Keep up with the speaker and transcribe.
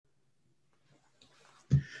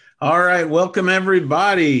All right, welcome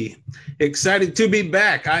everybody. Excited to be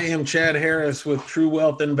back. I am Chad Harris with True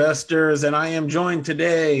Wealth Investors, and I am joined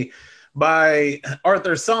today by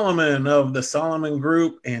Arthur Solomon of the Solomon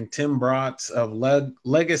Group and Tim Bratz of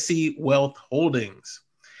Legacy Wealth Holdings.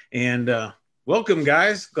 And welcome,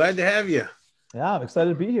 guys. Glad to have you. Yeah, I'm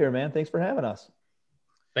excited to be here, man. Thanks for having us.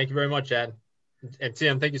 Thank you very much, Chad. And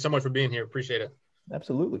Tim, thank you so much for being here. Appreciate it.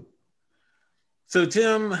 Absolutely. So,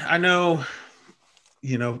 Tim, I know,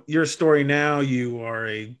 your story now. You are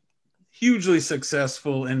a hugely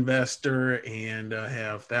successful investor and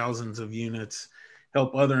have thousands of units,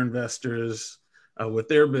 help other investors with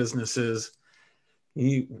their businesses. Can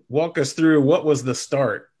you walk us through what was the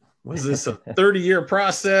start? Was this a 30-year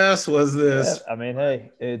process? Was Yeah, this? I mean,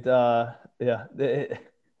 hey, here's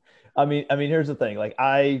the thing. Like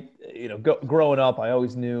growing up, I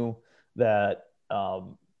always knew that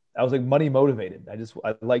I was like money motivated. I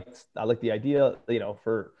liked the idea,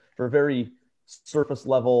 for very surface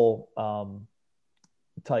level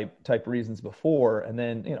type reasons before, and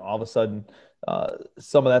then all of a sudden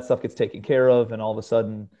some of that stuff gets taken care of, and all of a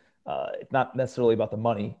sudden it's not necessarily about the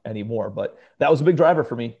money anymore. But that was a big driver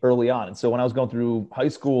for me early on. And so when I was going through high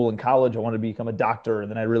school and college, I wanted to become a doctor,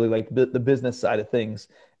 and then I really liked the business side of things.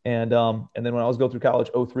 And then when I was going through college,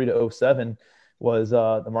 03 to 07 was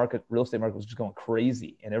real estate market was just going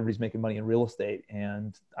crazy, and everybody's making money in real estate.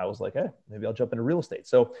 And I was like, hey, maybe I'll jump into real estate.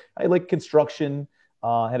 So I like construction.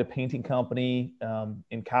 I had a painting company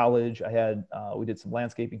in college. We did some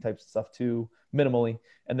landscaping types of stuff too, minimally.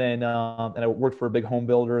 And I worked for a big home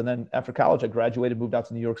builder. And then after college, I graduated, moved out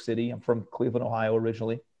to New York City. I'm from Cleveland, Ohio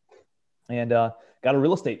originally, and got a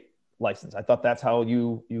real estate license. I thought that's how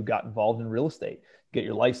you got involved in real estate. Get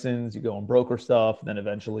your license, you go and broker stuff, and then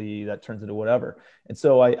eventually that turns into whatever. And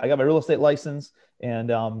so I got my real estate license, and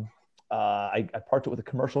I parked it with a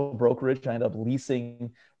commercial brokerage. I ended up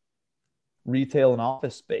leasing retail and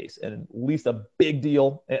office space, and leased a big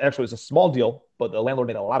deal. Actually, it was a small deal, but the landlord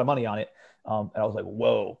made a lot of money on it. And I was like,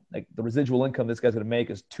 whoa, like the residual income this guy's going to make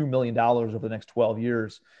is $2 million over the next 12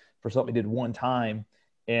 years for something he did one time.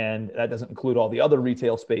 And that doesn't include all the other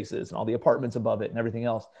retail spaces and all the apartments above it and everything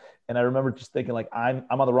else. And I remember just thinking, like, I'm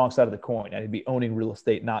on the wrong side of the coin. I need to be owning real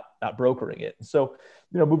estate, not brokering it. And so,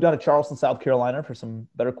 moved down to Charleston, South Carolina for some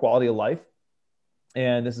better quality of life.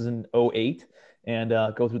 And this is in '08, and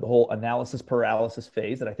go through the whole analysis paralysis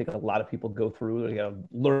phase that I think a lot of people go through. They got to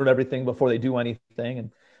learn everything before they do anything.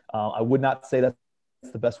 And I would not say that's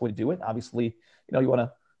the best way to do it. Obviously, you want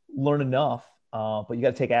to learn enough, but you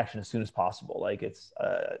got to take action as soon as possible. Like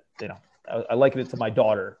I liken it to my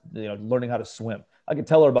daughter, learning how to swim. I can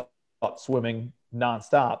tell her about swimming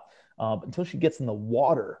nonstop, but until she gets in the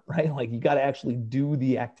water, right? Like you got to actually do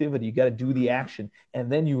the activity, you got to do the action,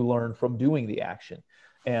 and then you learn from doing the action.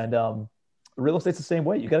 And real estate's the same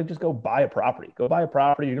way. You got to just go buy a property. Go buy a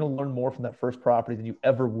property. You're going to learn more from that first property than you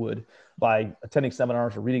ever would by attending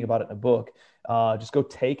seminars or reading about it in a book. Just go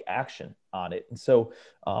take action on it. And so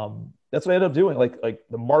that's what I ended up doing. Like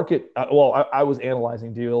the market. I was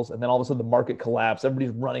analyzing deals, and then all of a sudden the market collapsed.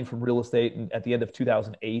 Everybody's running from real estate, and at the end of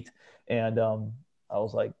 2008, and I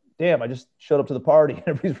was like, damn, I just showed up to the party.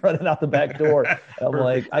 Everybody's running out the back door. I'm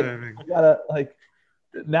like, I gotta like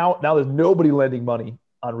now there's nobody lending money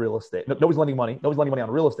on real estate. Nobody's lending money. Nobody's lending money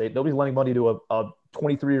on real estate. Nobody's lending money to a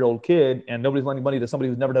 23-year-old kid, and nobody's lending money to somebody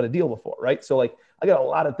who's never done a deal before, right? So like I got a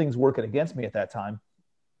lot of things working against me at that time.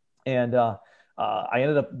 And I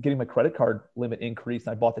ended up getting my credit card limit increased.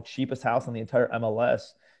 I bought the cheapest house on the entire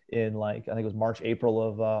MLS in I think it was March,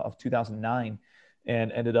 April of 2009,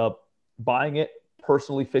 and ended up buying it,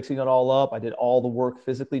 personally fixing it all up. I did all the work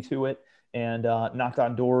physically to it, and knocked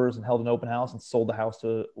on doors and held an open house and sold the house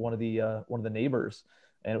to one of the neighbors.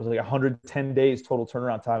 And it was like 110 days total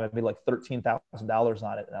turnaround time. I made like $13,000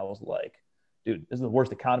 on it. And I was like, dude, this is the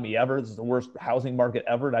worst economy ever. This is the worst housing market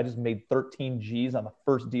ever. And I just made 13 G's on the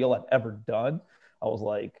first deal I've ever done. I was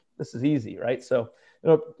like, this is easy, right? So,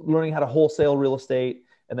 learning how to wholesale real estate.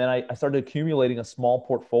 And then I started accumulating a small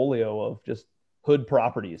portfolio of just hood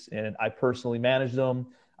properties. And I personally managed them.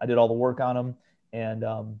 I did all the work on them. And,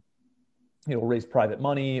 raise private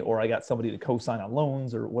money, or I got somebody to co-sign on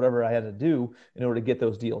loans or whatever I had to do in order to get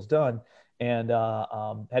those deals done. And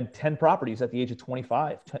had 10 properties at the age of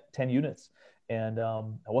 25, 10 units. And I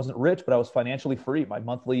wasn't rich, but I was financially free. My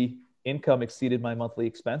monthly income exceeded my monthly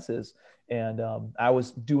expenses. And I was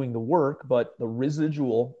doing the work, but the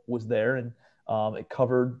residual was there, and it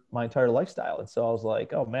covered my entire lifestyle. And so I was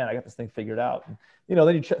like, oh man, I got this thing figured out. And,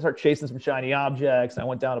 then you start chasing some shiny objects. And I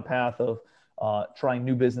went down a path of trying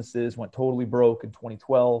new businesses, went totally broke in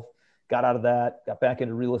 2012, got out of that, got back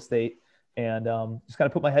into real estate. and just kind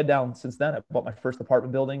of put my head down since then. I bought my first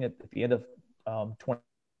apartment building at the end of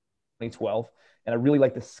 2012, and I really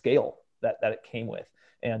like the scale that it came with.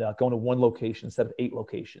 And going to one location instead of 8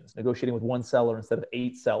 locations, negotiating with one seller instead of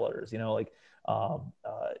 8 sellers,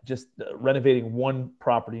 just renovating one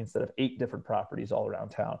property instead of 8 different properties all around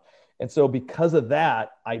town. And so because of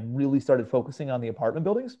that, I really started focusing on the apartment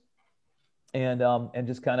buildings, and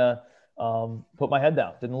just kind of put my head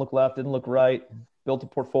down. Didn't look left, didn't look right. Built a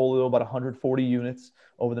portfolio about 140 units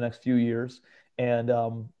over the next few years, and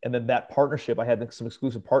then that partnership, I had some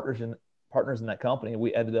exclusive partners in that company, and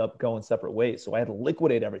we ended up going separate ways. So I had to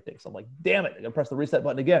liquidate everything. So I'm like, damn it, I gotta press the reset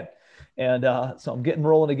button again. And so I'm getting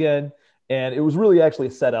rolling again. And it was really actually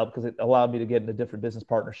a setup because it allowed me to get into different business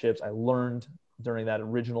partnerships. I learned during that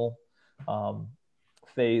original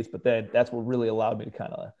phase, but then that's what really allowed me to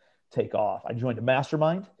kind of take off. I joined a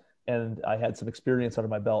mastermind, and I had some experience under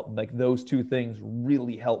my belt. And like those two things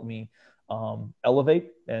really helped me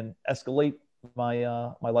elevate and escalate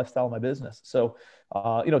my lifestyle, my business. So,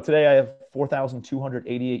 today I have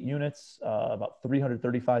 4,288 units, about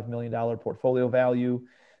 $335 million portfolio value.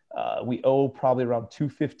 We owe probably around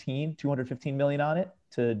 215 million on it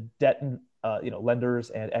to debt and,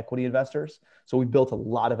 lenders and equity investors. So we built a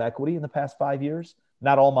lot of equity in the past 5 years,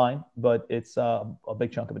 not all mine, but it's a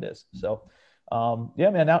big chunk of it is. So,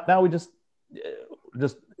 yeah, man, now we just,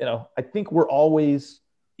 I think we're always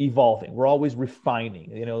evolving. We're always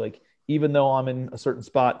refining, even though I'm in a certain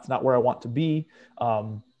spot, it's not where I want to be.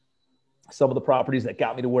 Some of the properties that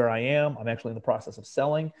got me to where I am, I'm actually in the process of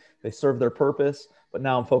selling. They serve their purpose, but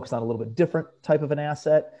now I'm focused on a little bit different type of an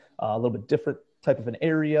asset, a little bit different type of an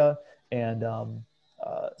area. And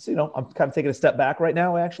so, I'm kind of taking a step back right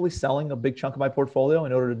now, actually selling a big chunk of my portfolio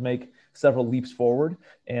in order to make several leaps forward.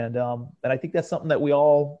 And I think that's something that we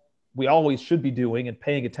always should be doing and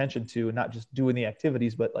paying attention to, and not just doing the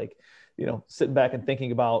activities, but sitting back and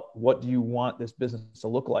thinking about, what do you want this business to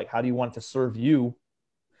look like? How do you want it to serve you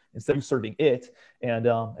instead of serving it? And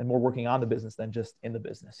more working on the business than just in the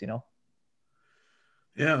business,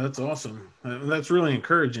 Yeah, that's awesome. That's really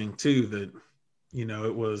encouraging too, that,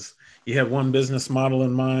 you had one business model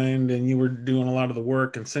in mind and you were doing a lot of the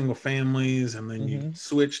work in single families, and then you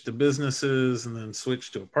switched to businesses and then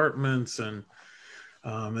switched to apartments, and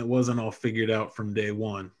it wasn't all figured out from day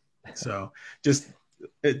one. So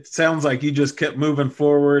it sounds like you just kept moving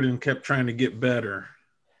forward and kept trying to get better.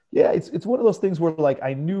 Yeah, it's one of those things where like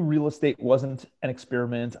I knew real estate wasn't an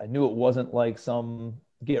experiment. I knew it wasn't like some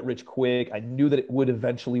get rich quick. I knew that it would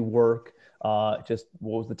eventually work. Just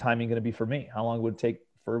what was the timing going to be for me? How long would it take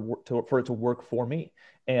for it to work for me?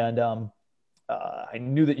 And I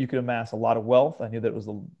knew that you could amass a lot of wealth. I knew that it was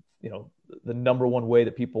the number one way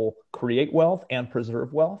that people create wealth and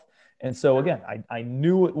preserve wealth. And so again, I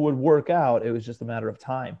knew it would work out. It was just a matter of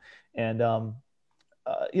time. And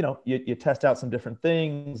you test out some different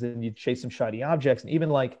things and you chase some shiny objects. And even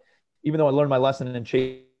though I learned my lesson in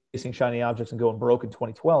chasing shiny objects and going broke in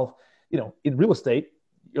 2012, in real estate,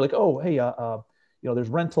 you're like, oh, hey, there's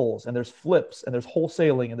rentals and there's flips and there's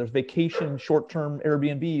wholesaling and there's vacation short-term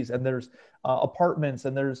Airbnbs and there's apartments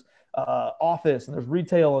and there's office and there's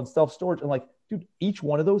retail and self-storage. And like, dude, each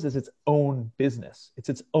one of those is its own business. It's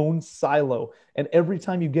its own silo. And every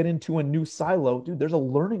time you get into a new silo, dude, there's a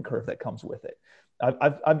learning curve that comes with it.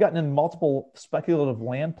 I've gotten in multiple speculative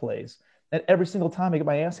land plays, and every single time I get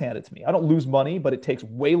my ass handed to me. I don't lose money, but it takes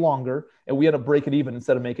way longer, and we end up breaking even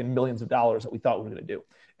instead of making millions of dollars that we thought we were going to do.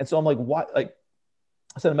 And so I'm like, what? Like,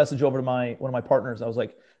 I sent a message over to one of my partners. I was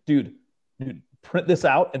like, dude, print this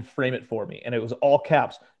out and frame it for me. And it was all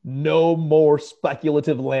caps. No more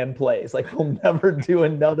speculative land plays. Like, we'll never do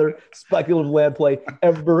another speculative land play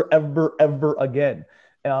ever, ever, ever again.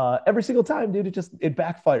 Every single time, dude, it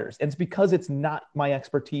backfires. And it's because it's not my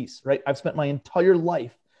expertise, right? I've spent my entire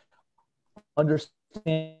life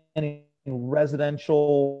understanding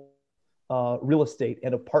residential real estate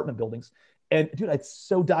and apartment buildings. And dude, it's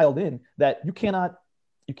so dialed in that you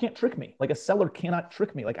can't trick me. Like, a seller cannot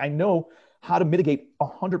trick me. Like, I know how to mitigate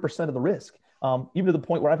 100% of the risk. Even to the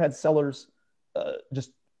point where I've had sellers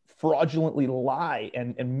just fraudulently lie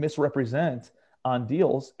and misrepresent on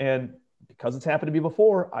deals. And because it's happened to me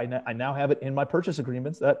before, I now have it in my purchase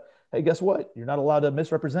agreements that, hey, guess what? You're not allowed to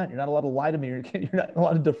misrepresent. You're not allowed to lie to me. You're not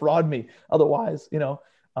allowed to defraud me. Otherwise, there's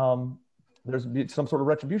some sort of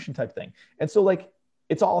retribution type thing. And so, like,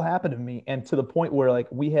 it's all happened to me. And to the point where, like,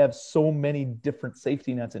 we have so many different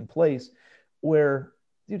safety nets in place where,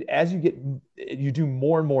 dude, as you do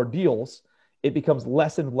more and more deals, it becomes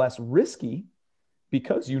less and less risky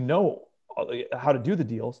because how to do the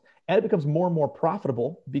deals, and it becomes more and more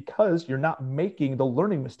profitable because you're not making the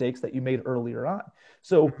learning mistakes that you made earlier on.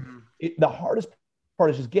 So the hardest part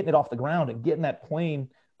is just getting it off the ground and getting that plane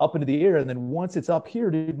up into the air. And then once it's up here,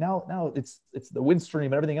 dude, now it's the wind stream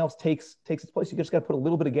and everything else takes its place. You just got to put a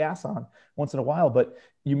little bit of gas on once in a while, but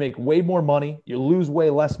you make way more money, you lose way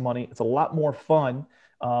less money. It's a lot more fun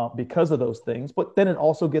because of those things. But then it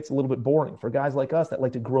also gets a little bit boring for guys like us that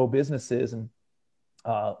like to grow businesses and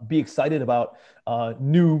be excited about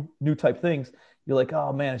new type things. You're like,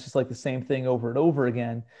 oh man, it's just like the same thing over and over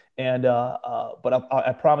again. And but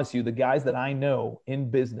I promise you, the guys that I know in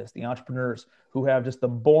business, the entrepreneurs who have just the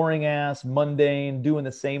boring ass, mundane, doing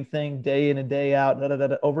the same thing day in and day out,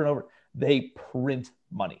 over and over, they print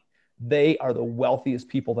money. They are the wealthiest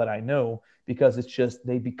people that I know because it's just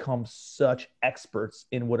they become such experts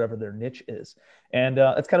in whatever their niche is. And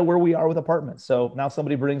that's kind of where we are with apartments. So now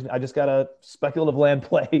somebody brings me, I just got a speculative land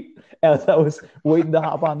play as I was waiting to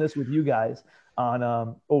hop on this with you guys on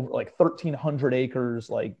over like 1,300 acres,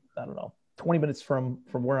 like, I don't know, 20 minutes from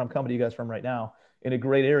where I'm coming to you guys from right now in a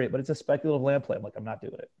great area, but it's a speculative land play. I'm like, I'm not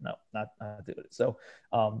doing it. No, not doing it. So,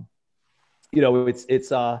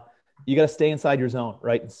 it's you got to stay inside your zone,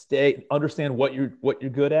 right? And understand what you're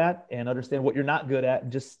good at and understand what you're not good at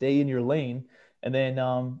and just stay in your lane. And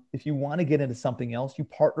then if you want to get into something else, you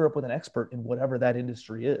partner up with an expert in whatever that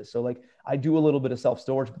industry is. So like I do a little bit of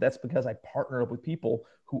self-storage, but that's because I partner up with people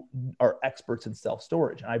who are experts in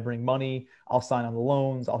self-storage. And I bring money, I'll sign on the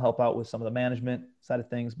loans, I'll help out with some of the management side of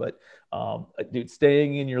things. But dude,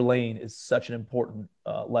 staying in your lane is such an important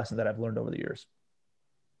lesson that I've learned over the years.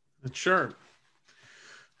 Sure.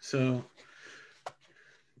 So,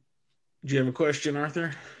 do you have a question,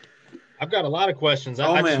 Arthur? I've got a lot of questions.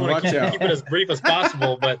 I just want to keep it as brief as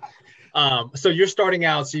possible. But so you're starting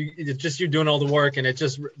out, so it's just you doing all the work, and it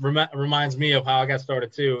just reminds me of how I got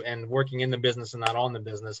started too, and working in the business and not on the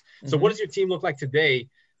business. So what does your team look like today?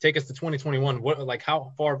 Take us to 2021.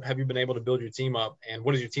 How far have you been able to build your team up, and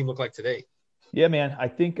what does your team look like today? Yeah, man. I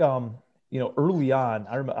think early on,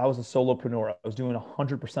 I remember I was a solopreneur. I was doing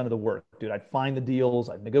 100% of the work, dude. I'd find the deals,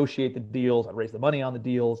 I'd negotiate the deals, I'd raise the money on the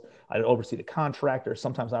deals, I'd oversee the contractor.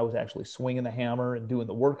 Sometimes I was actually swinging the hammer and doing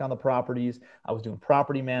the work on the properties. I was doing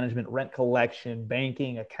property management, rent collection,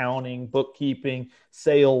 banking, accounting, bookkeeping,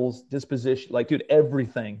 sales, disposition. Like, dude,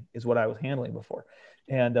 everything is what I was handling before.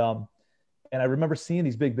 And I remember seeing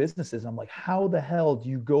these big businesses. I'm like, how the hell do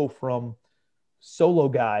you go from solo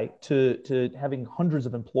guy to having hundreds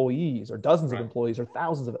of employees or dozens of employees or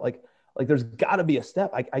thousands of it? Like there's got to be a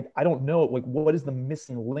step. I don't know, like, what is the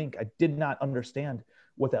missing link? I did not understand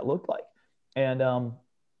what that looked like. And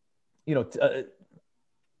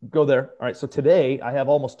go there. All right, so today I have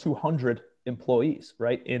almost 200 employees,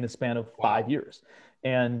 right, in the span of 5 years.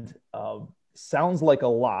 And sounds like a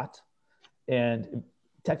lot, and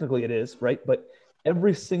technically it is, right? But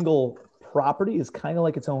every single property is kind of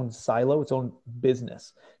like its own silo, its own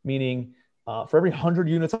business, meaning for every 100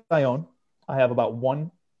 units I own, I have about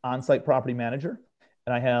one on-site property manager,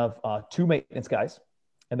 and I have 2 maintenance guys,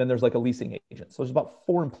 and then there's like a leasing agent. So there's about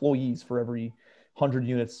 4 employees for every 100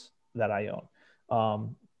 units that I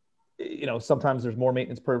own. Sometimes there's more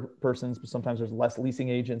maintenance persons, but sometimes there's less leasing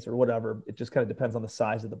agents or whatever. It just kind of depends on the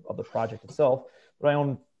size of the project itself. But I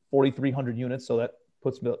own 4,300 units, so that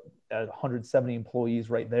puts me at 170 employees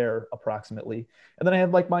right there approximately. And then I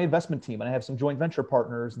have like my investment team, and I have some joint venture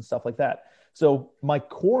partners and stuff like that. So my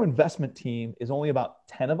core investment team is only about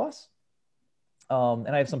 10 of us. And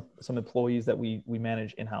I have some employees that we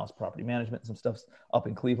manage in-house, property management and some stuff's up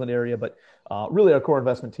in Cleveland area. But really our core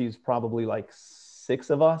investment team is probably like 6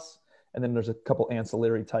 of us. And then there's a couple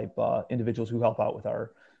ancillary type individuals who help out with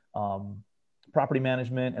our property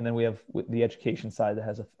management. And then we have the education side that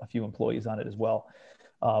has a few employees on it as well.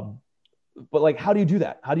 But like, how do you do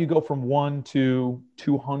that? How do you go from 1 to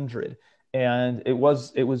 200? And it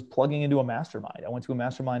was plugging into a mastermind. I went to a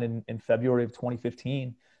mastermind in February of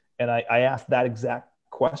 2015. And I asked that exact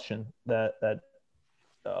question that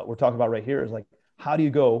we're talking about right here, is like, how do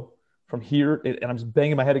you go from here? And I'm just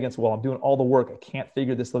banging my head against the wall. I'm doing all the work. I can't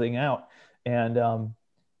figure this thing out. And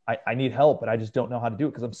I need help, but I just don't know how to do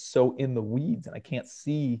it because I'm so in the weeds and I can't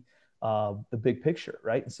see the big picture,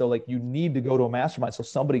 right? And so like you need to go to a mastermind so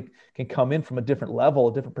somebody can come in from a different level,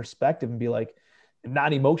 a different perspective, and be like,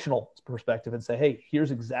 not emotional perspective, and say, hey,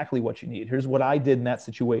 here's exactly what you need. Here's what I did in that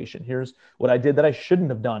situation. Here's what I did that I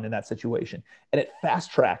shouldn't have done in that situation. And it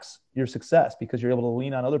fast tracks your success because you're able to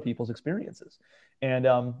lean on other people's experiences. And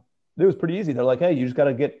it was pretty easy. They're like, hey, you just got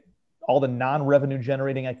to get all the non-revenue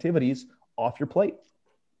generating activities off your plate.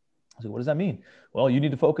 I said, what does that mean? Well, you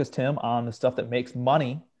need to focus, Tim, on the stuff that makes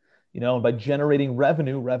money And by generating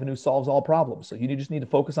revenue, revenue solves all problems. So you just need to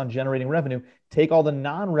focus on generating revenue, take all the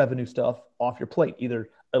non-revenue stuff off your plate, either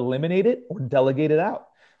eliminate it or delegate it out.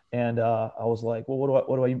 And I was like, well,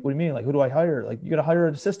 what do you mean? Like, who do I hire? Like, you got to hire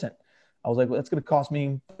an assistant. I was like, well, that's going to cost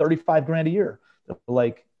me 35 grand a year. They're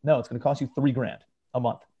like, no, it's going to cost you 3 grand a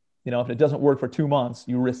month. If it doesn't work for 2 months,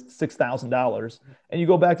 you risk $6,000 and you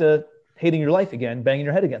go back to hating your life again, banging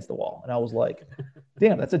your head against the wall. And I was like,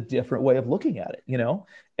 damn, that's a different way of looking at it.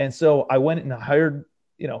 And so I went and hired,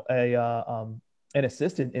 an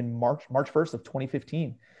assistant in March 1st of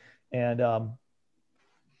 2015. And March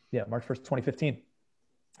 1st, 2015.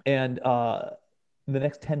 And in the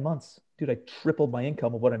next 10 months, dude, I tripled my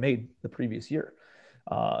income of what I made the previous year.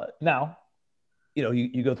 Now,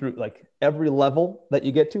 you go through like every level that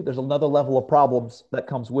you get to, there's another level of problems that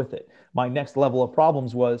comes with it. My next level of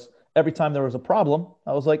problems was every time there was a problem,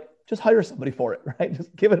 I was like, just hire somebody for it, right?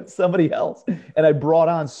 Just give it to somebody else. And I brought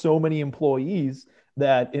on so many employees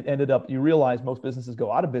that it ended up, you realize most businesses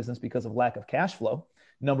go out of business because of lack of cash flow.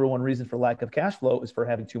 Number one reason for lack of cash flow is for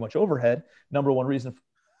having too much overhead. Number one reason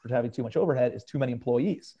for having too much overhead is too many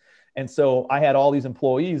employees. And so I had all these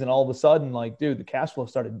employees and all of a sudden, like, dude, the cash flow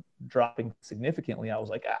started dropping significantly. I was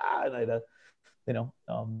like, and I had to, kind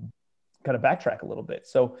of backtrack a little bit.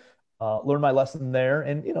 So learn my lesson there.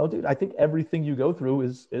 And, dude, I think everything you go through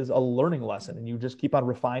is a learning lesson, and you just keep on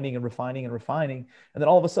refining and refining and refining. And then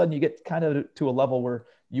all of a sudden you get kind of to a level where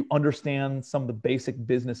you understand some of the basic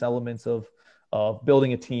business elements of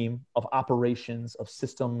building a team, of operations, of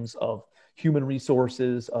systems, of human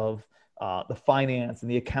resources, of the finance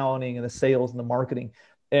and the accounting and the sales and the marketing.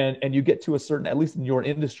 And you get to a certain, at least in your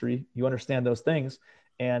industry, you understand those things.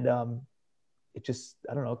 And it just,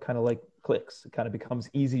 I don't know, kind of like clicks. It kind of becomes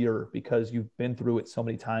easier because you've been through it so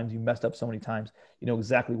many times. You messed up so many times. You know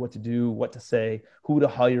exactly what to do, what to say, who to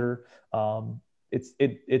hire.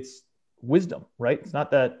 It's wisdom, right? It's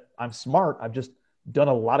not that I'm smart. I've just done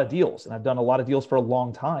a lot of deals, and I've done a lot of deals for a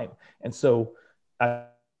long time. And so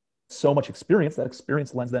so much experience, that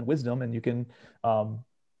experience lends then wisdom, and you can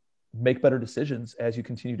make better decisions as you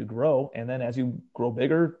continue to grow. And then as you grow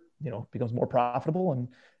bigger, it becomes more profitable,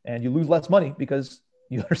 and you lose less money because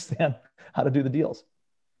you understand how to do the deals.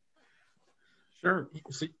 Sure.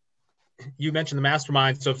 So you mentioned the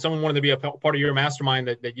mastermind. So if someone wanted to be a part of your mastermind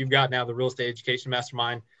that you've got now, the real estate education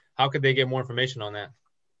mastermind, how could they get more information on that?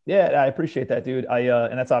 Yeah, I appreciate that, dude.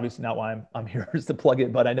 And that's obviously not why I'm here, is to plug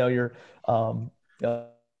it, but I know you're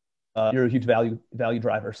a huge value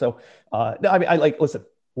driver. So no, I like, listen,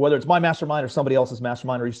 whether it's my mastermind or somebody else's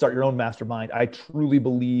mastermind, or you start your own mastermind, I truly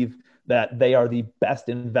believe that they are the best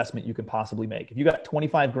investment you can possibly make. If you got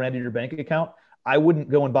 25 grand in your bank account, I wouldn't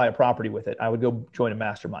go and buy a property with it. I would go join a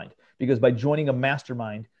mastermind, because by joining a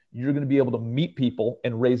mastermind, you're going to be able to meet people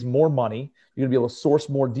and raise more money. You're going to be able to source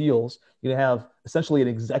more deals. You're going to have essentially an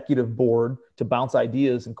executive board to bounce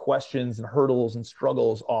ideas and questions and hurdles and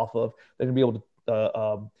struggles off of. They're going to be able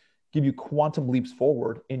to give you quantum leaps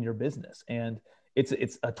forward in your business. And it's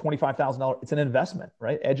a $25,000. It's an investment,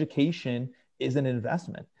 right? Education is an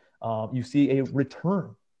investment. You see a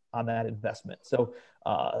return on that investment. So,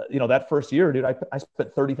 that first year, dude, I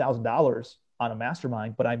spent $30,000 on a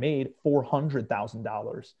mastermind, but I made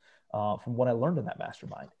 $400,000 from what I learned in that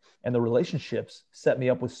mastermind. And the relationships set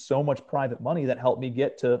me up with so much private money that helped me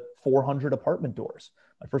get to 400 apartment doors.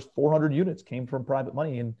 My first 400 units came from private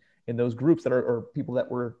money in those groups that are people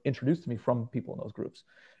that were introduced to me from people in those groups.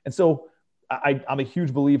 And so I'm a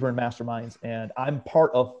huge believer in masterminds, and I'm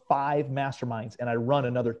part of 5 masterminds, and I run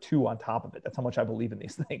another 2 on top of it. That's how much I believe in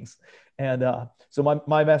these things. And so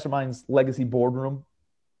my mastermind's Legacy Boardroom,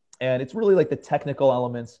 and it's really like the technical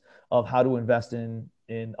elements of how to invest in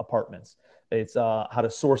apartments. It's how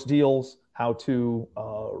to source deals, how to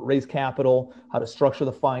raise capital, how to structure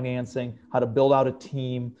the financing, how to build out a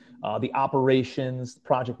team, the operations,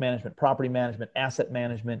 project management, property management, asset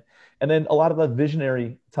management, and then a lot of the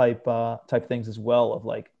visionary type things as well, of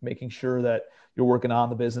like making sure that you're working on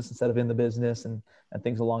the business instead of in the business, and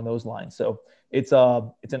things along those lines. So it's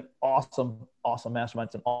an awesome mastermind.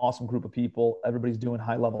 It's an awesome group of people. Everybody's doing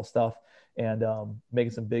high level stuff and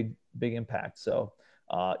making some big impact. So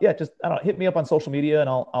just, I don't know, hit me up on social media and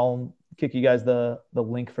I'll kick you guys the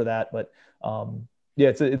link for that. But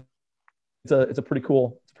it's a pretty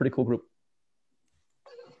cool group.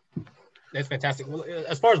 That's fantastic. Well,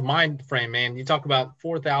 as far as mind frame, man, you talk about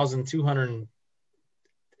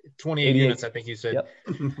 4,228 units, I think you said. Yep.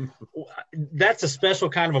 That's a special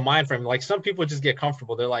kind of a mind frame. Like, some people just get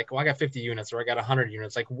comfortable. They're like, well, I got 50 units or I got 100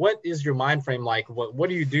 units. Like, what is your mind frame like? What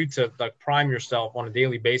do you do to like prime yourself on a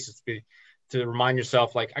daily basis to remind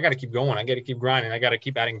yourself, like, I got to keep going. I got to keep grinding. I got to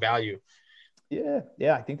keep adding value.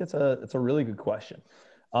 Yeah. I think that's a really good question.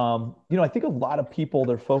 I think a lot of people,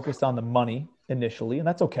 they're focused on the money initially, and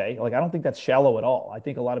that's okay. Like, I don't think that's shallow at all. I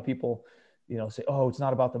think a lot of people, say, oh, it's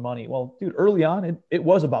not about the money. Well, dude, early on, it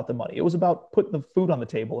was about the money. It was about putting the food on the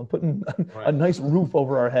table and putting a Right. nice roof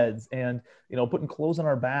over our heads and, putting clothes on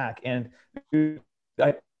our back. And dude,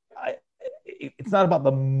 it's not about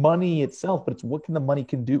the money itself, but it's what can the money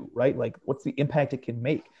can do, right? Like, what's the impact it can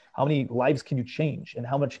make? How many lives can you change? And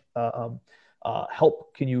how much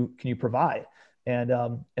help can you provide? And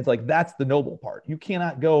it's like, that's the noble part. You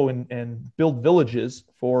cannot go and build villages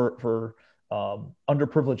for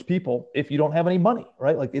underprivileged people if you don't have any money,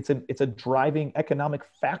 right? Like, it's a driving economic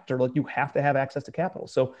factor. Like, you have to have access to capital.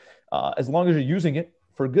 So as long as you're using it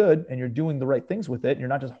for good and you're doing the right things with it, and you're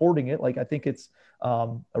not just hoarding it, like, I think it's a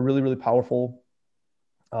really, really powerful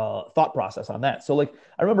thought process on that. So, like,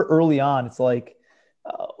 I remember early on, it's like,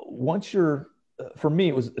 once you're, for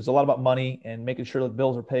me, it's a lot about money and making sure that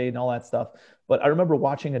bills are paid and all that stuff. But I remember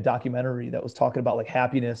watching a documentary that was talking about like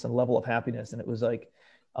happiness and level of happiness. And it was like,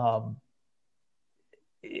 um,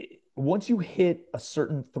 once you hit a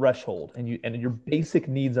certain threshold and your basic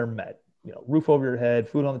needs are met, roof over your head,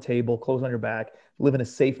 food on the table, clothes on your back, live in a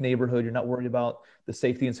safe neighborhood, you're not worried about the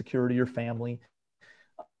safety and security of your family.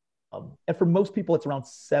 And for most people, it's around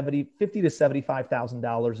 $50,000 to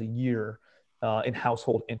 $75,000 a year in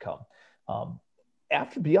household income.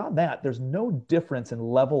 Beyond that, there's no difference in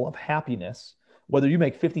level of happiness, whether you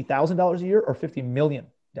make $50,000 a year or $50 million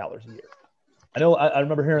a year. I know I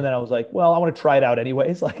remember hearing that. I was like, well, I want to try it out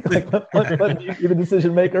anyways. Like let me be the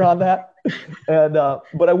decision maker on that. And,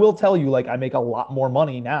 but I will tell you, like, I make a lot more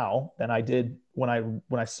money now than I did when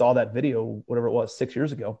I saw that video, whatever it was, 6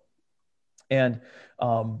 years ago. And,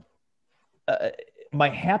 my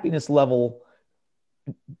happiness level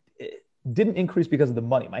didn't increase because of the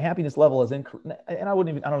money. My happiness level has increased, and I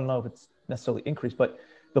don't know if it's necessarily increased, but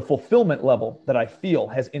the fulfillment level that I feel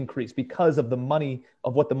has increased because of the money,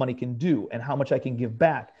 of what the money can do and how much I can give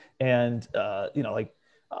back. And,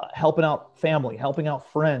 helping out family, helping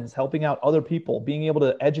out friends, helping out other people, being able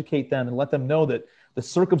to educate them and let them know that the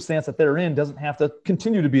circumstance that they're in doesn't have to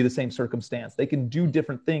continue to be the same circumstance. They can do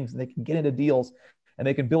different things and they can get into deals and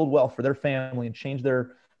they can build wealth for their family and change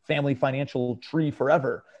their family financial tree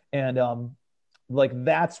forever. And, like,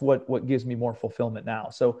 that's what gives me more fulfillment now.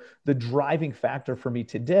 So the driving factor for me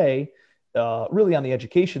today, really on the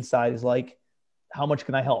education side, is like, how much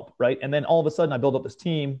can I help, right? And then all of a sudden I build up this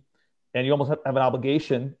team, and you almost have an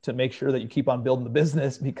obligation to make sure that you keep on building the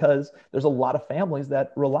business because there's a lot of families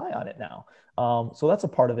that rely on it now. So that's a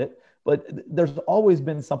part of it. But there's always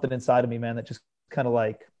been something inside of me, man, that just kind of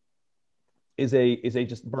like is a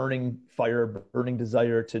just burning fire, burning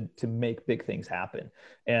desire to make big things happen.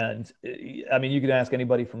 And I mean, you could ask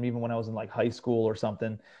anybody from even when I was in like high school or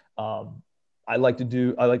something. I like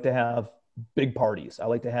to have big parties. I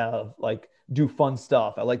like to have do fun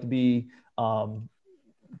stuff. I like to be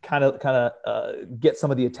kind of get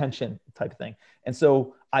some of the attention type of thing. And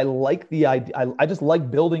so I like the idea. I just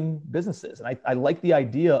like building businesses, and I like the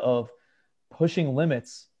idea of pushing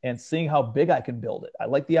limits and seeing how big I can build it. I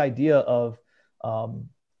like the idea of,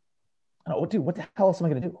 what the hell else am I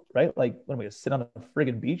going to do? Right? Like, what am I going to sit on a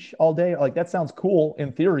friggin' beach all day? Like, that sounds cool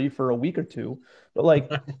in theory for a week or two, but like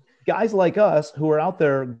guys like us who are out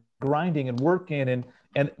there grinding and working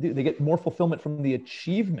and they get more fulfillment from the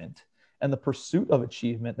achievement and the pursuit of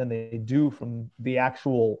achievement than they do from the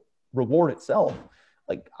actual reward itself.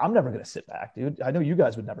 Like, I'm never going to sit back, dude. I know you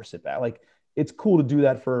guys would never sit back. Like, it's cool to do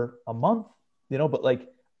that for a month, but like,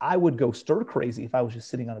 I would go stir crazy if I was just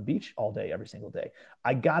sitting on a beach all day, every single day.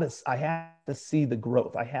 I have to see the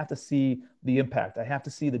growth. I have to see the impact. I have to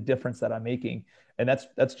see the difference that I'm making. And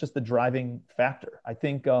that's just the driving factor. I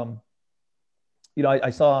think, I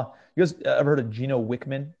saw, you guys ever heard of Gino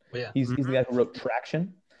Wickman? Yeah. He's the guy who wrote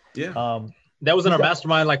Traction. Yeah. That was in our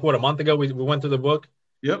mastermind, like what, a month ago, we went through the book.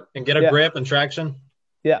 Yep. And Get a Grip and Traction.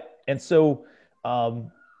 Yeah. And so,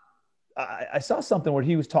 I saw something where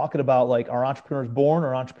he was talking about like, are entrepreneurs born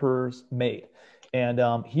or entrepreneurs made?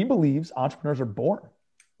 And he believes entrepreneurs are born,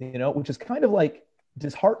 which is kind of like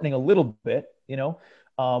disheartening a little bit,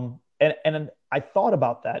 and I thought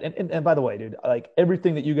about that. And by the way, dude, like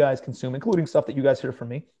everything that you guys consume, including stuff that you guys hear from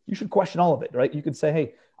me, you should question all of it, right? You could say,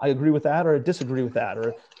 hey, I agree with that or I disagree with that,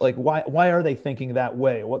 or like, why are they thinking that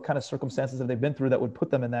way? What kind of circumstances have they been through that would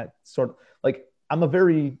put them in that sort of, like, I'm a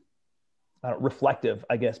very reflective,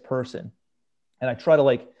 I guess, person. And I try to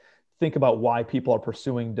like think about why people are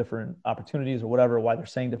pursuing different opportunities or whatever, why they're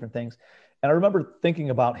saying different things. And I remember thinking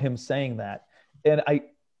about him saying that. And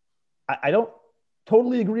I don't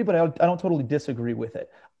totally agree, but I don't totally disagree with it.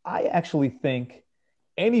 I actually think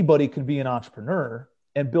anybody could be an entrepreneur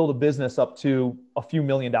and build a business up to a few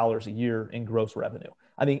 $1,000,000 a year in gross revenue.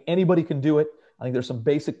 I think anybody can do it. I think there's some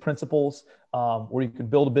basic principles where you can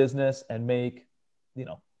build a business and make,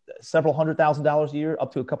 several $100,000 a year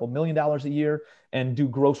up to a couple $1,000,000 a year and do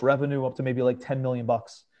gross revenue up to maybe like 10 million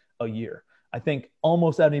bucks a year. I think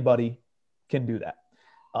almost anybody can do that.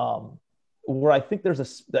 Where I think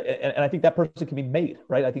and I think that person can be made,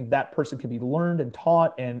 right? I think that person can be learned and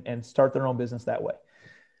taught and start their own business that way.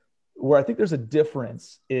 Where I think there's a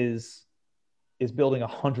difference is building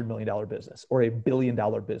 $100 million business or $1 billion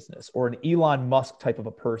business or an Elon Musk type of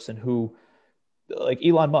a person who, like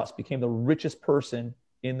Elon Musk, became the richest person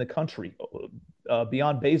in the country,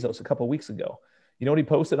 beyond Bezos a couple of weeks ago. You know what he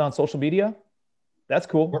posted on social media? That's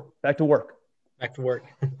cool. Back to work. Back to work.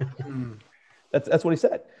 That's what he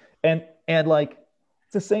said. And like,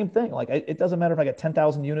 it's the same thing. Like, it doesn't matter if I get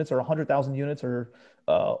 10,000 units or 100,000 units or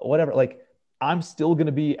whatever. Like, I'm still going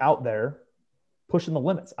to be out there pushing the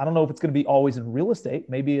limits. I don't know if it's going to be always in real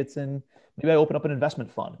estate. Maybe I open up an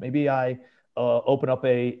investment fund. Maybe I open up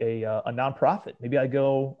a nonprofit. Maybe I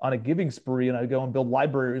go on a giving spree and I go and build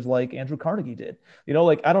libraries like Andrew Carnegie did.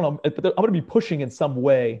 Like, I don't know, but I'm going to be pushing in some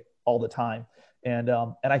way all the time. And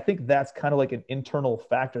I think that's kind of like an internal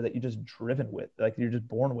factor that you're just driven with, like you're just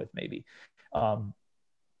born with maybe. I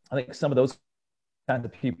think some of those kinds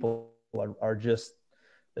of people are just,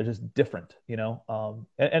 they're just different,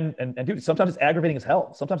 and dude, sometimes it's aggravating as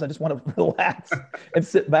hell. Sometimes I just want to relax and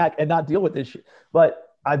sit back and not deal with this shit. But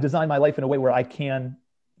I've designed my life in a way where I can,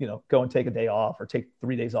 go and take a day off or take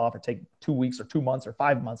 3 days off or take 2 weeks or 2 months or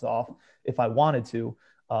 5 months off if I wanted to,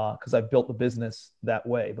 because I've built the business that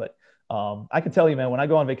way. But I can tell you, man, when I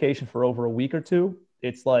go on vacation for over a week or two,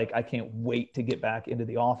 it's like I can't wait to get back into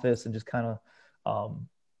the office and just kind of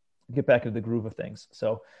get back into the groove of things.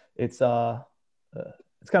 So it's kind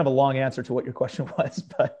of a long answer to what your question was,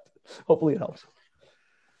 but hopefully it helps.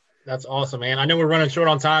 That's awesome, man. I know we're running short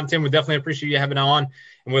on time, Tim. We definitely appreciate you having on,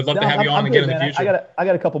 and we'd love to have you on again in the future. I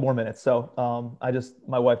got a couple more minutes. So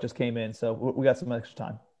my wife just came in, so we got some extra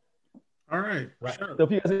time. All right. Sure. So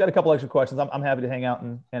if you guys got a couple extra questions, I'm happy to hang out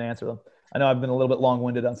and answer them. I know I've been a little bit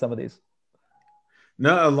long-winded on some of these.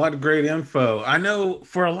 No, a lot of great info. I know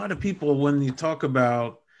for a lot of people, when you talk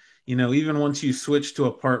about, even once you switch to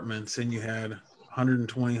apartments and you had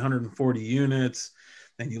 120, 140 units,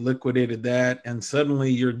 and you liquidated that, and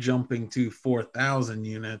suddenly you're jumping to 4,000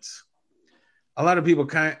 units. A lot of people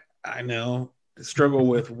I know, struggle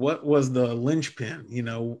with what was the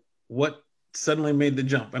linchpin, what suddenly made the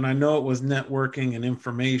jump. And I know it was networking and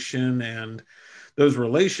information and those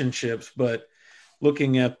relationships, but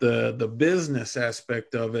looking at the business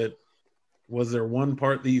aspect of it, was there one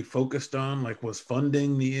part that you focused on? Like, was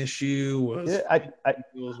funding the issue?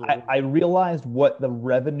 I realized what the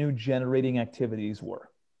revenue generating activities were.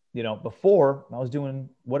 Before I was doing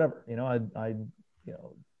whatever, I'd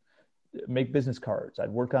make business cards. I'd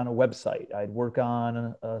work on a website. I'd work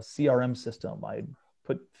on a CRM system. I'd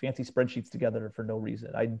put fancy spreadsheets together for no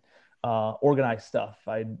reason. I'd organize stuff.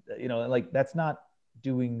 Like, that's not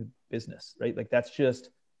doing business, right? Like, that's just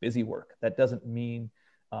busy work. That doesn't mean,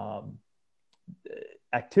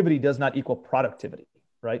 activity does not equal productivity,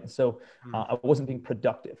 right? And so I wasn't being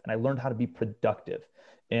productive, and I learned how to be productive.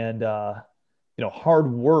 And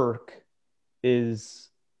hard work it's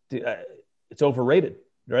overrated,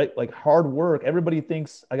 right? Like, hard work, everybody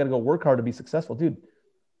thinks I got to go work hard to be successful, dude.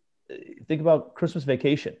 Think about Christmas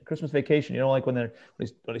vacation. Like when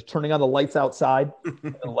he's turning on the lights outside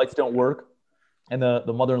and the lights don't work, and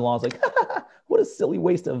the mother-in-law is like, what a silly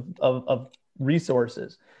waste of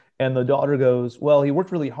resources. And the daughter goes, well, he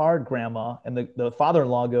worked really hard, Grandma. And the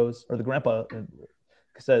father-in-law goes, or the grandpa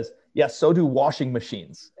says, yeah, so do washing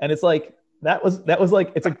machines. And it's like, that was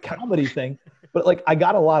like, it's a comedy thing, but like, I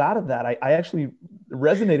got a lot out of that. I actually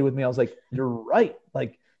resonated with me. I was like, you're right.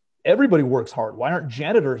 Like, everybody works hard. Why aren't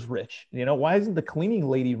janitors rich? Why isn't the cleaning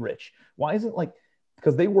lady rich? Why isn't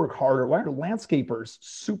because they work harder. Why aren't landscapers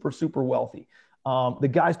super, super wealthy? The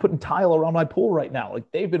guys putting tile around my pool right now,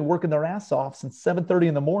 like, they've been working their ass off since 7:30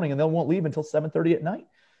 in the morning and they won't leave until 7:30 at night.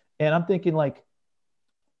 And I'm thinking, like,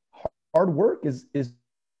 hard work is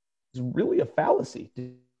really a fallacy,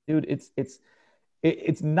 dude.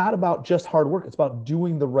 It's not about just hard work. It's about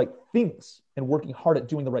doing the right things and working hard at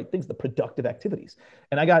doing the right things, the productive activities.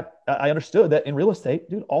 And I understood that in real estate,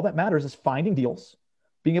 dude, all that matters is finding deals,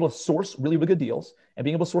 being able to source really, really good deals, and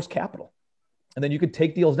being able to source capital. And then you could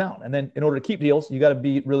take deals down. And then in order to keep deals, you got to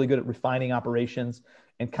be really good at refining operations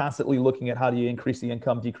and constantly looking at how do you increase the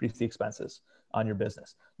income, decrease the expenses on your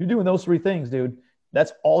business. You're doing those three things, dude.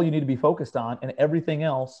 That's all you need to be focused on. And everything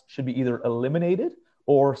else should be either eliminated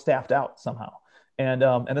or staffed out somehow. And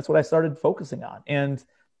that's what I started focusing on. And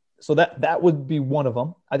so that would be one of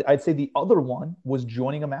them. I'd say the other one was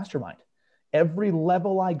joining a mastermind. Every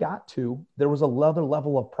level I got to, there was another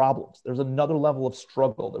level of problems. There's another level of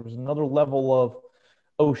struggle. There was another level of,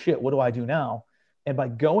 oh shit, what do I do now? And by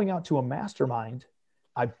going out to a mastermind,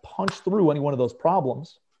 I punched through any one of those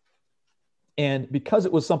problems. And because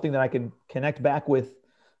it was something that I can connect back with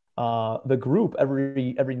the group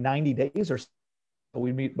every 90 days or so,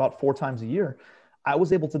 we meet about 4 times a year, I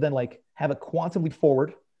was able to then like have a quantum leap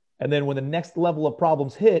forward. And then when the next level of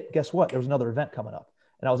problems hit, guess what? There was another event coming up.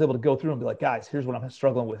 And I was able to go through and be like, guys, here's what I'm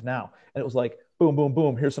struggling with now. And it was like, boom, boom,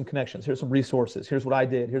 boom. Here's some connections. Here's some resources. Here's what I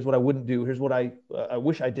did. Here's what I wouldn't do. Here's what I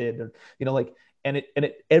wish I did. Or, like, and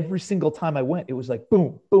it every single time I went, it was like,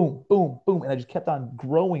 boom, boom, boom, boom. And I just kept on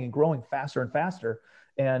growing and growing faster and faster.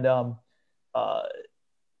 And,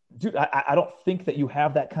 dude, I don't think that you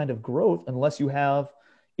have that kind of growth unless you have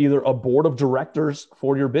either a board of directors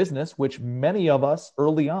for your business, which many of us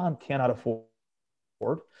early on cannot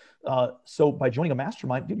afford. So by joining a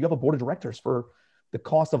mastermind, dude, you have a board of directors for the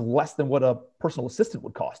cost of less than what a personal assistant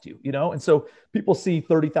would cost you, And so people see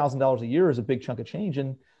 $30,000 a year as a big chunk of change.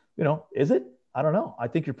 And, is it? I don't know. I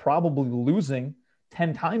think you're probably losing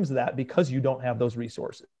 10 times that because you don't have those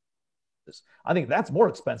resources. I think that's more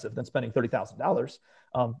expensive than spending $30,000.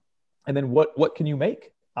 And then what can you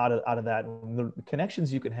make out of that? And the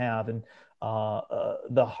connections you can have, and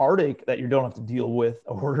the heartache that you don't have to deal with,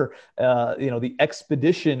 or the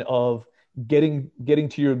expedition of getting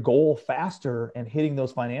to your goal faster and hitting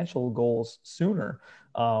those financial goals sooner.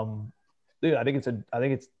 Dude, I think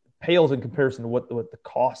it's pales in comparison to what the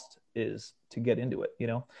cost is to get into it.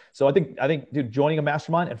 So I think, dude, joining a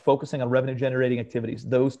mastermind and focusing on revenue generating activities,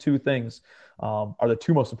 those two things are the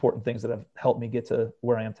two most important things that have helped me get to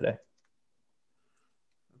where I am today.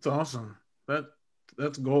 That's awesome.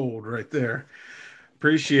 That's gold right there.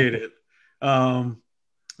 Appreciate it.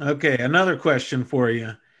 Okay, another question for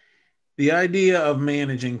you. The idea of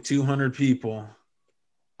managing 200 people,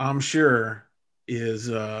 I'm sure, is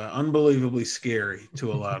unbelievably scary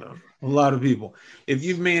to a lot of people. If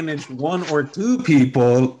you've managed 1 or 2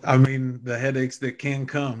 people, I mean, the headaches that can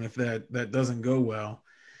come if that doesn't go well.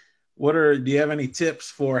 Do you have any tips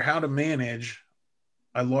for how to manage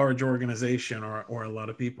a large organization or a lot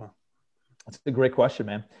of people? That's a great question,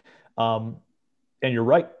 man. And you're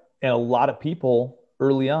right. And a lot of people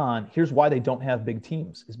early on, here's why they don't have big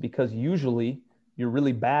teams, is because usually you're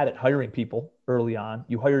really bad at hiring people early on.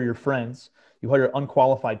 You hire your friends, you hire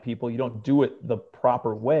unqualified people, you don't do it the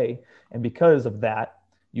proper way. And because of that,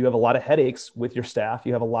 you have a lot of headaches with your staff.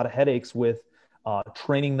 You have a lot of headaches with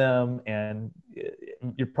training them, and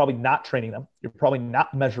you're probably not training them. You're probably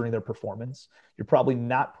not measuring their performance. You're probably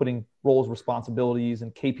not putting roles, responsibilities,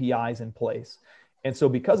 and KPIs in place. And so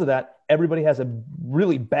because of that, everybody has a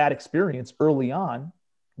really bad experience early on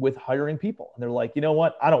with hiring people. And they're like, you know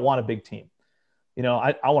what? I don't want a big team.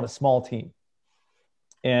 I want a small team.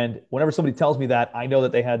 And whenever somebody tells me that, I know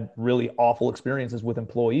that they had really awful experiences with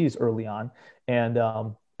employees early on. And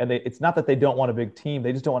it's not that they don't want a big team.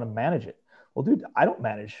 They just don't want to manage it. Well, dude, I don't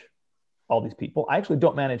manage all these people. I actually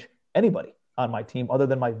don't manage anybody on my team other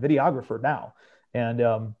than my videographer now.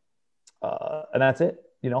 And that's it.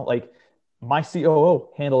 Like my COO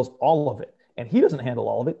handles all of it, and he doesn't handle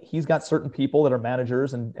all of it. He's got certain people that are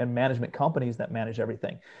managers and management companies that manage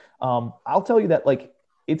everything. I'll tell you that, like,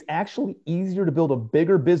 it's actually easier to build a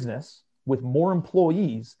bigger business with more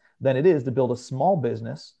employees than it is to build a small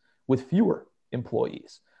business with fewer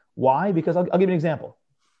employees. Why? Because I'll give you an example.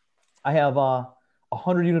 I have a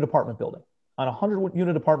 100-unit apartment building. On a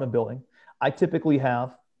 100-unit apartment building, I typically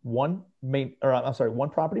have one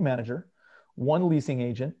property manager, one leasing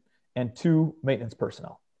agent, and 2 maintenance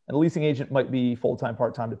personnel. And the leasing agent might be full-time,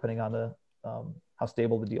 part-time, depending on how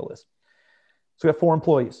stable the deal is. So we have 4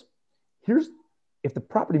 employees. If the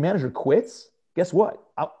property manager quits, guess what?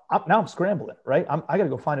 Now I'm scrambling, right? I got to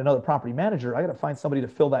go find another property manager. I got to find somebody to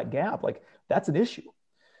fill that gap. Like, that's an issue.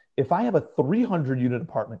 If I have a 300-unit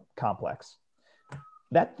apartment complex,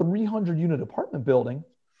 that 300-unit apartment building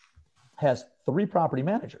has 3 property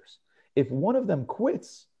managers. If one of them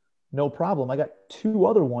quits, no problem. I got 2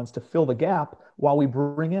 other ones to fill the gap while we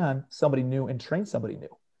bring in somebody new and train somebody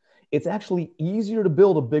new. It's actually easier to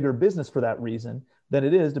build a bigger business for that reason than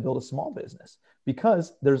it is to build a small business,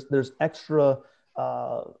 because there's extra,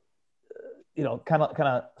 kind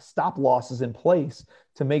of stop losses in place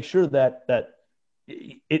to make sure that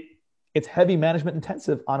it's heavy management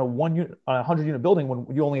intensive on a 100-unit building. When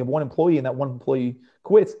you only have 1 employee and that 1 employee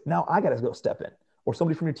quits, now I got to go step in, or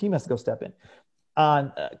somebody from your team has to go step in.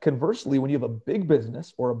 Conversely, when you have a big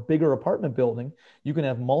business or a bigger apartment building, you can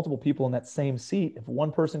have multiple people in that same seat. If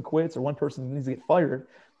one person quits or one person needs to get fired,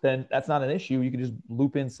 then that's not an issue. You can just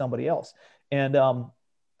loop in somebody else. And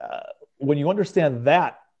when you understand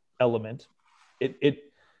that element,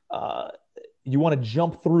 you want to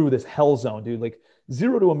jump through this hell zone, dude. Like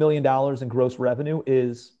 $0 to $1 million in gross revenue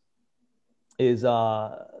is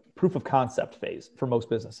proof of concept phase for most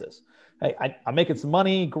businesses. Hey, I'm making some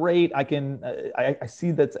money. Great. I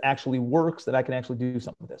see that actually works, that I can actually do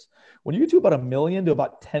something with this. When you get to about $1 million to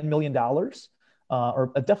about $10 million, or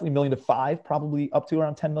definitely $1 million to $5 million, probably up to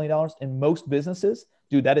around $10 million in most businesses,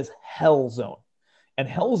 dude, that is hell zone. And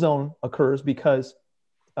hell zone occurs because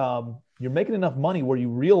you're making enough money where you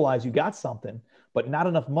realize you got something, but not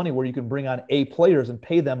enough money where you can bring on A players and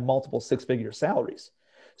pay them multiple six-figure salaries.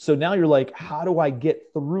 So now you're like, how do I get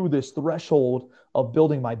through this threshold of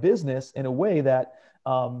building my business in a way that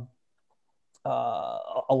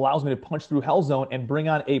allows me to punch through hell zone and bring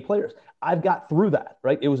on A players? I've got through that,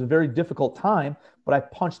 right? It was a very difficult time, but I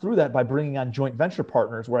punched through that by bringing on joint venture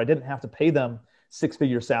partners where I didn't have to pay them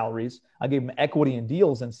six-figure salaries. I gave them equity in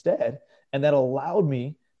deals instead. And that allowed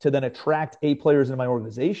me to then attract A players into my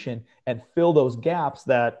organization and fill those gaps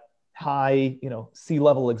that high,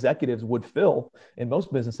 C-level executives would fill in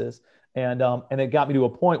most businesses. And it got me to a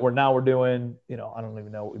point where now we're doing, I don't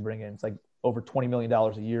even know what we bring in. It's like over $20 million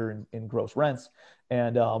a year in gross rents.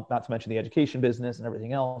 And not to mention the education business and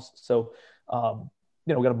everything else. So,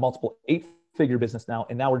 we got a multiple 8-figure business now,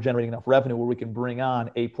 and now we're generating enough revenue where we can bring on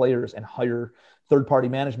A players and hire third-party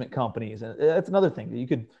management companies. And that's another thing. You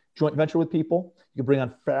could joint venture with people. You could bring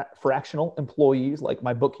on fractional employees. Like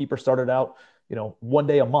my bookkeeper started out, 1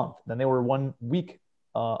 day a month. Then they were 1 week,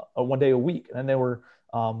 1 day a week. And then they were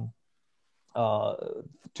 2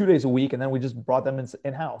 days a week. And then we just brought them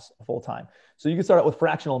in-house full time. So you can start out with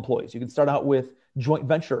fractional employees. You can start out with joint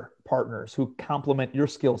venture partners who complement your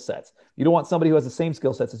skill sets. You don't want somebody who has the same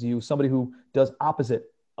skill sets as you, somebody who does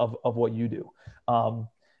opposite of what you do.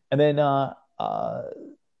 And then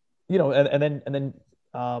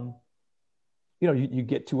you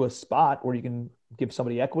get to a spot where you can give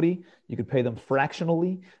somebody equity, you could pay them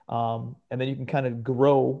fractionally, and then you can kind of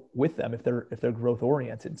grow with them if they're growth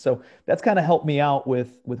oriented. So that's kind of helped me out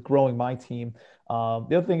with growing my team.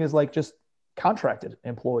 The other thing is like just contracted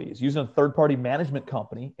employees. Using a third-party management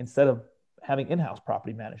company instead of having in-house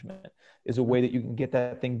property management is a way that you can get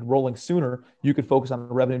that thing rolling sooner. You could focus on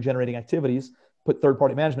revenue generating activities, put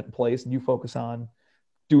third-party management in place, and you focus on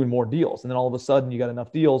doing more deals. And then all of a sudden you got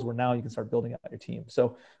enough deals where now you can start building out your team.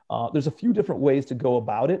 So there's a few different ways to go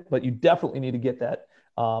about it, but you definitely need to get that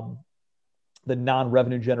the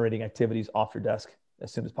non-revenue generating activities off your desk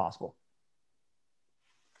as soon as possible.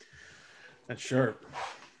 That's sharp.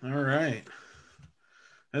 All right.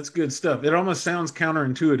 That's good stuff. It almost sounds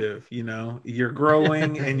counterintuitive. You're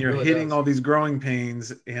growing and you're really hitting all these growing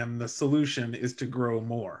pains, and the solution is to grow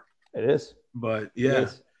more. It is. But yeah.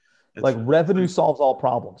 Like revenue solves all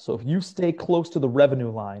problems. So if you stay close to the revenue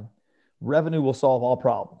line, revenue will solve all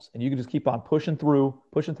problems. And you can just keep on pushing through,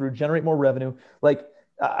 generate more revenue. Like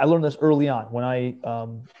I learned this early on when I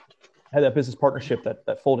had that business partnership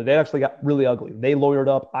that folded. It actually got really ugly. They lawyered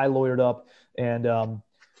up, I lawyered up, and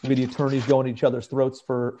we had the attorneys going at each other's throats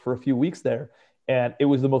for a few weeks there. And it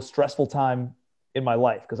was the most stressful time in my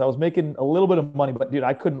life because I was making a little bit of money, but dude,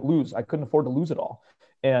 I couldn't lose. I couldn't afford to lose it all.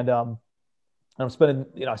 And I'm spending,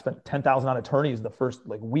 I spent $10,000 on attorneys the first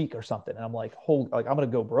week or something. And I'm like, I'm going to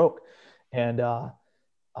go broke. And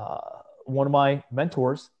one of my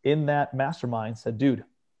mentors in that mastermind said, dude,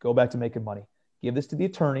 go back to making money. Give this to the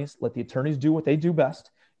attorneys. Let the attorneys do what they do best.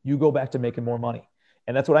 You go back to making more money.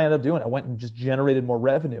 And that's what I ended up doing. I went and just generated more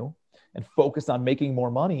revenue and focused on making more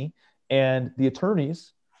money. And the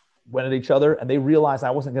attorneys went at each other and they realized I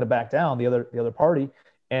wasn't going to back down, the other party.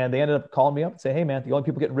 And they ended up calling me up and saying, hey, man, the only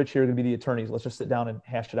people getting rich here are going to be the attorneys. Let's just sit down and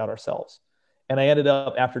hash it out ourselves. And I ended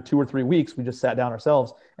up, after 2 or 3 weeks, we just sat down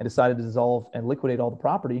ourselves and decided to dissolve and liquidate all the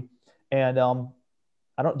property. And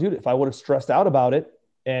dude, if I would have stressed out about it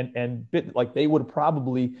and bit, they would have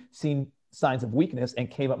probably seen signs of weakness and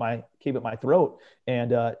came at my throat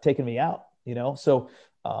and taken me out, So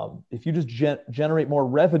if you just generate more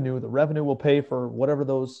revenue, the revenue will pay for whatever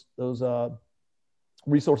those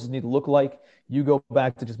resources need to look like. You go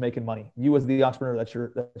back to just making money. You as the entrepreneur, that's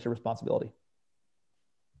your responsibility.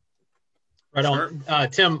 Right on.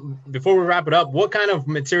 Tim, before we wrap it up, what kind of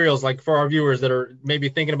materials, for our viewers that are maybe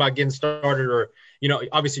thinking about getting started, or,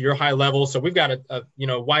 obviously you're high level, so we've got a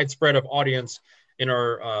widespread of audience in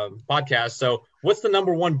our podcast. So what's the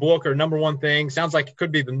number one book or number one thing? Sounds like it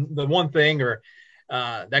could be the one thing, or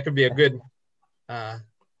that could be a good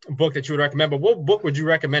book that you would recommend, but what book would you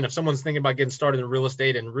recommend if someone's thinking about getting started in real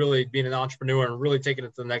estate and really being an entrepreneur and really taking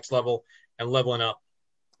it to the next level and leveling up?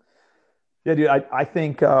 Yeah, dude, I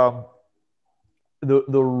think the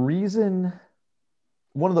reason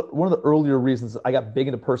one of the earlier reasons I got big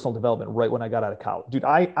into personal development right when I got out of college. Dude,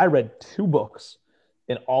 I read 2 books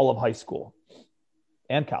in all of high school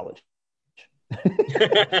and college.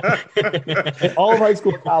 In all of high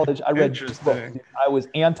school and college, I read books. Dude, I was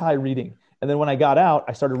anti-reading. And then when I got out,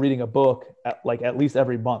 I started reading a book at least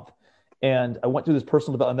every month. And I went through this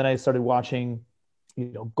personal development. And then I started watching,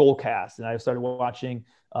 Goalcast, and I started watching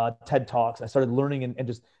TED Talks. I started learning and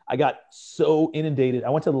just, I got so inundated. I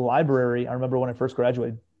went to the library. I remember when I first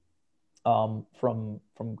graduated from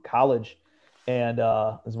college, and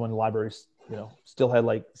this is when the libraries, still had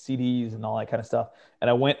like CDs and all that kind of stuff. And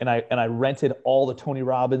I went and I rented all the Tony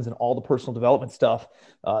Robbins and all the personal development stuff,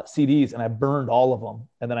 CDs, and I burned all of them.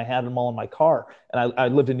 And then I had them all in my car. And I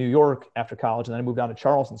lived in New York after college, and then I moved down to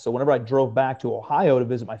Charleston. So whenever I drove back to Ohio to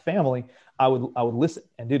visit my family, I would listen.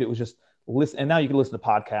 And dude, it was just listen. And now you can listen to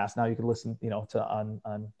podcasts. Now you can listen, to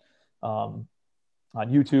on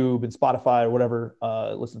YouTube and Spotify or whatever,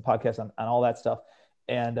 listen to podcasts on all that stuff.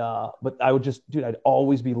 And, but I would just, dude, I'd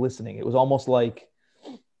always be listening. It was almost like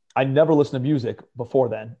I never listened to music before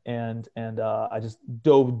then. And I just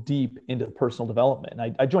dove deep into personal development.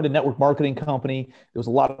 And I joined a network marketing company. There was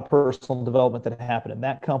a lot of personal development that happened in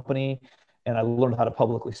that company. And I learned how to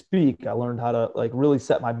publicly speak. I learned how to really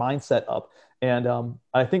set my mindset up. And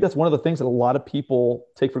I think that's one of the things that a lot of people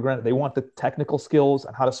take for granted. They want the technical skills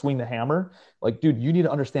and how to swing the hammer. Like, dude, you need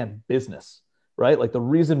to understand business, right? Like the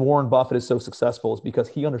reason Warren Buffett is so successful is because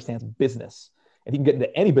he understands business. And he can get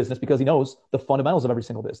into any business because he knows the fundamentals of every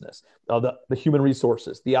single business, the human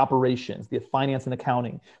resources, the operations, the finance and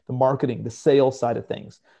accounting, the marketing, the sales side of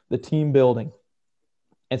things, the team building.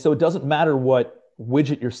 And so it doesn't matter what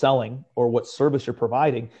widget you're selling or what service you're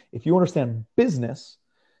providing. If you understand business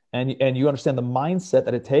and you understand the mindset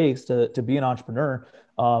that it takes to be an entrepreneur,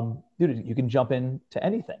 dude, you can jump into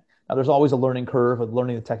anything. Now, there's always a learning curve of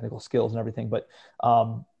learning the technical skills and everything, but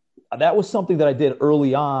that was something that I did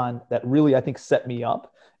early on that really, I think, set me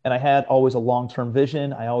up. And I had always a long-term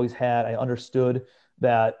vision. I understood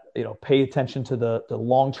that, pay attention to the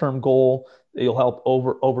long-term goal. You'll help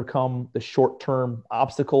overcome the short-term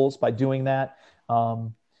obstacles by doing that.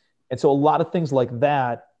 And so a lot of things like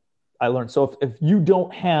that I learned. So if you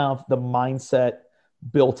don't have the mindset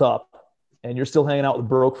built up and you're still hanging out with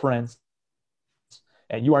broke friends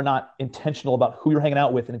and you are not intentional about who you're hanging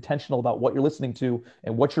out with and intentional about what you're listening to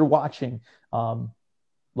and what you're watching,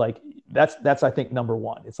 that's, I think, number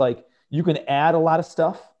one. It's like you can add a lot of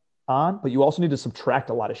stuff on, but you also need to subtract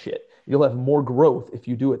a lot of shit. You'll have more growth if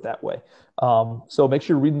you do it that way. So make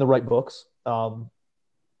sure you're reading the right books.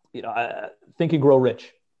 Think and Grow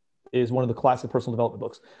Rich is one of the classic personal development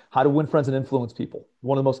books. How to Win Friends and Influence People.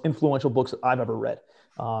 One of the most influential books that I've ever read.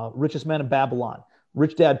 Richest Man in Babylon,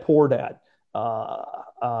 Rich Dad, Poor Dad,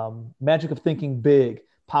 Magic of Thinking Big,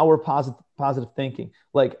 Power of Positive Thinking.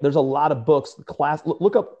 Like there's a lot of books.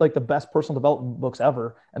 Look up like the best personal development books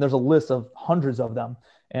ever, and there's a list of hundreds of them.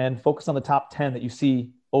 And focus on the top 10 that you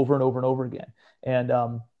see over and over and over again. And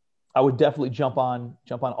I would definitely jump on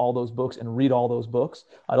all those books and read all those books.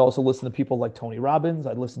 I'd also listen to people like Tony Robbins.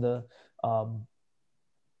 I'd listen to, I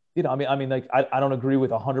don't agree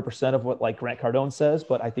with 100% of what like Grant Cardone says,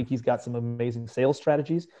 but I think he's got some amazing sales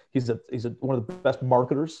strategies. He's one of the best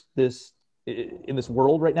marketers in this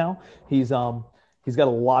world right now. He's got a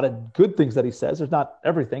lot of good things that he says. There's not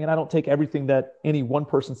everything, and I don't take everything that any one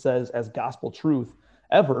person says as gospel truth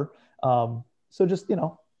ever. So just,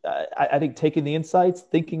 I think taking the insights,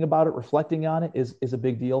 thinking about it, reflecting on it is a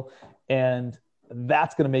big deal. And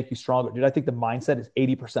that's going to make you stronger. Dude, I think the mindset is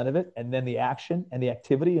 80% of it. And then the action and the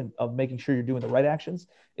activity of making sure you're doing the right actions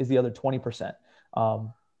is the other 20%.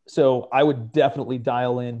 So I would definitely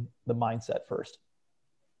dial in the mindset first.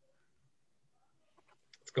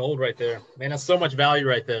 It's gold right there, man. That's so much value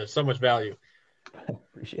right there. So much value.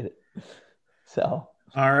 Appreciate it. So,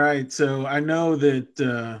 all right. So I know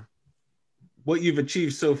that, what you've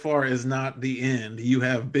achieved so far is not the end. You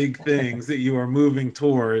have big things that you are moving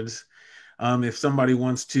towards. If somebody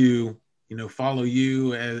wants to, follow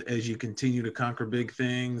you as you continue to conquer big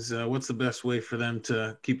things, what's the best way for them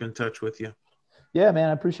to keep in touch with you? Yeah, man,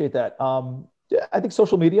 I appreciate that. I think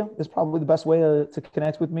social media is probably the best way to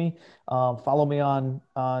connect with me. Follow me on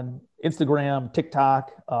Instagram,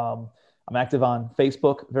 TikTok. I'm active on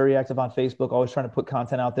Facebook, very active on Facebook, always trying to put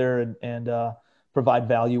content out there and provide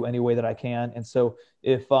value any way that I can. And so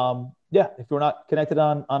if you're not connected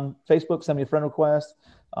on Facebook, send me a friend request.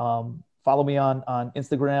 Follow me on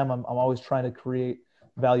Instagram. I'm always trying to create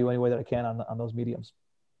value any way that I can on those mediums.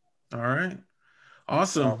 All right.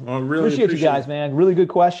 Awesome. So, Well, really appreciate you guys, man. Really good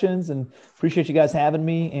questions, and appreciate you guys having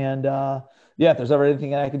me. And yeah, if there's ever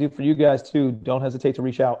anything I can do for you guys too, don't hesitate to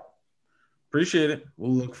reach out. Appreciate it.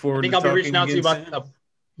 We'll look forward I think to I'll be talking reaching out to you again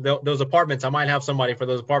about those apartments. I might have somebody for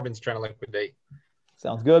those apartments trying to liquidate.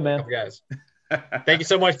 Sounds good, man. Guys. Thank you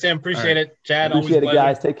so much, Tim. Appreciate it. Chad, Appreciate always it,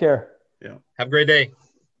 guys. Take care. Yeah. Have a great day.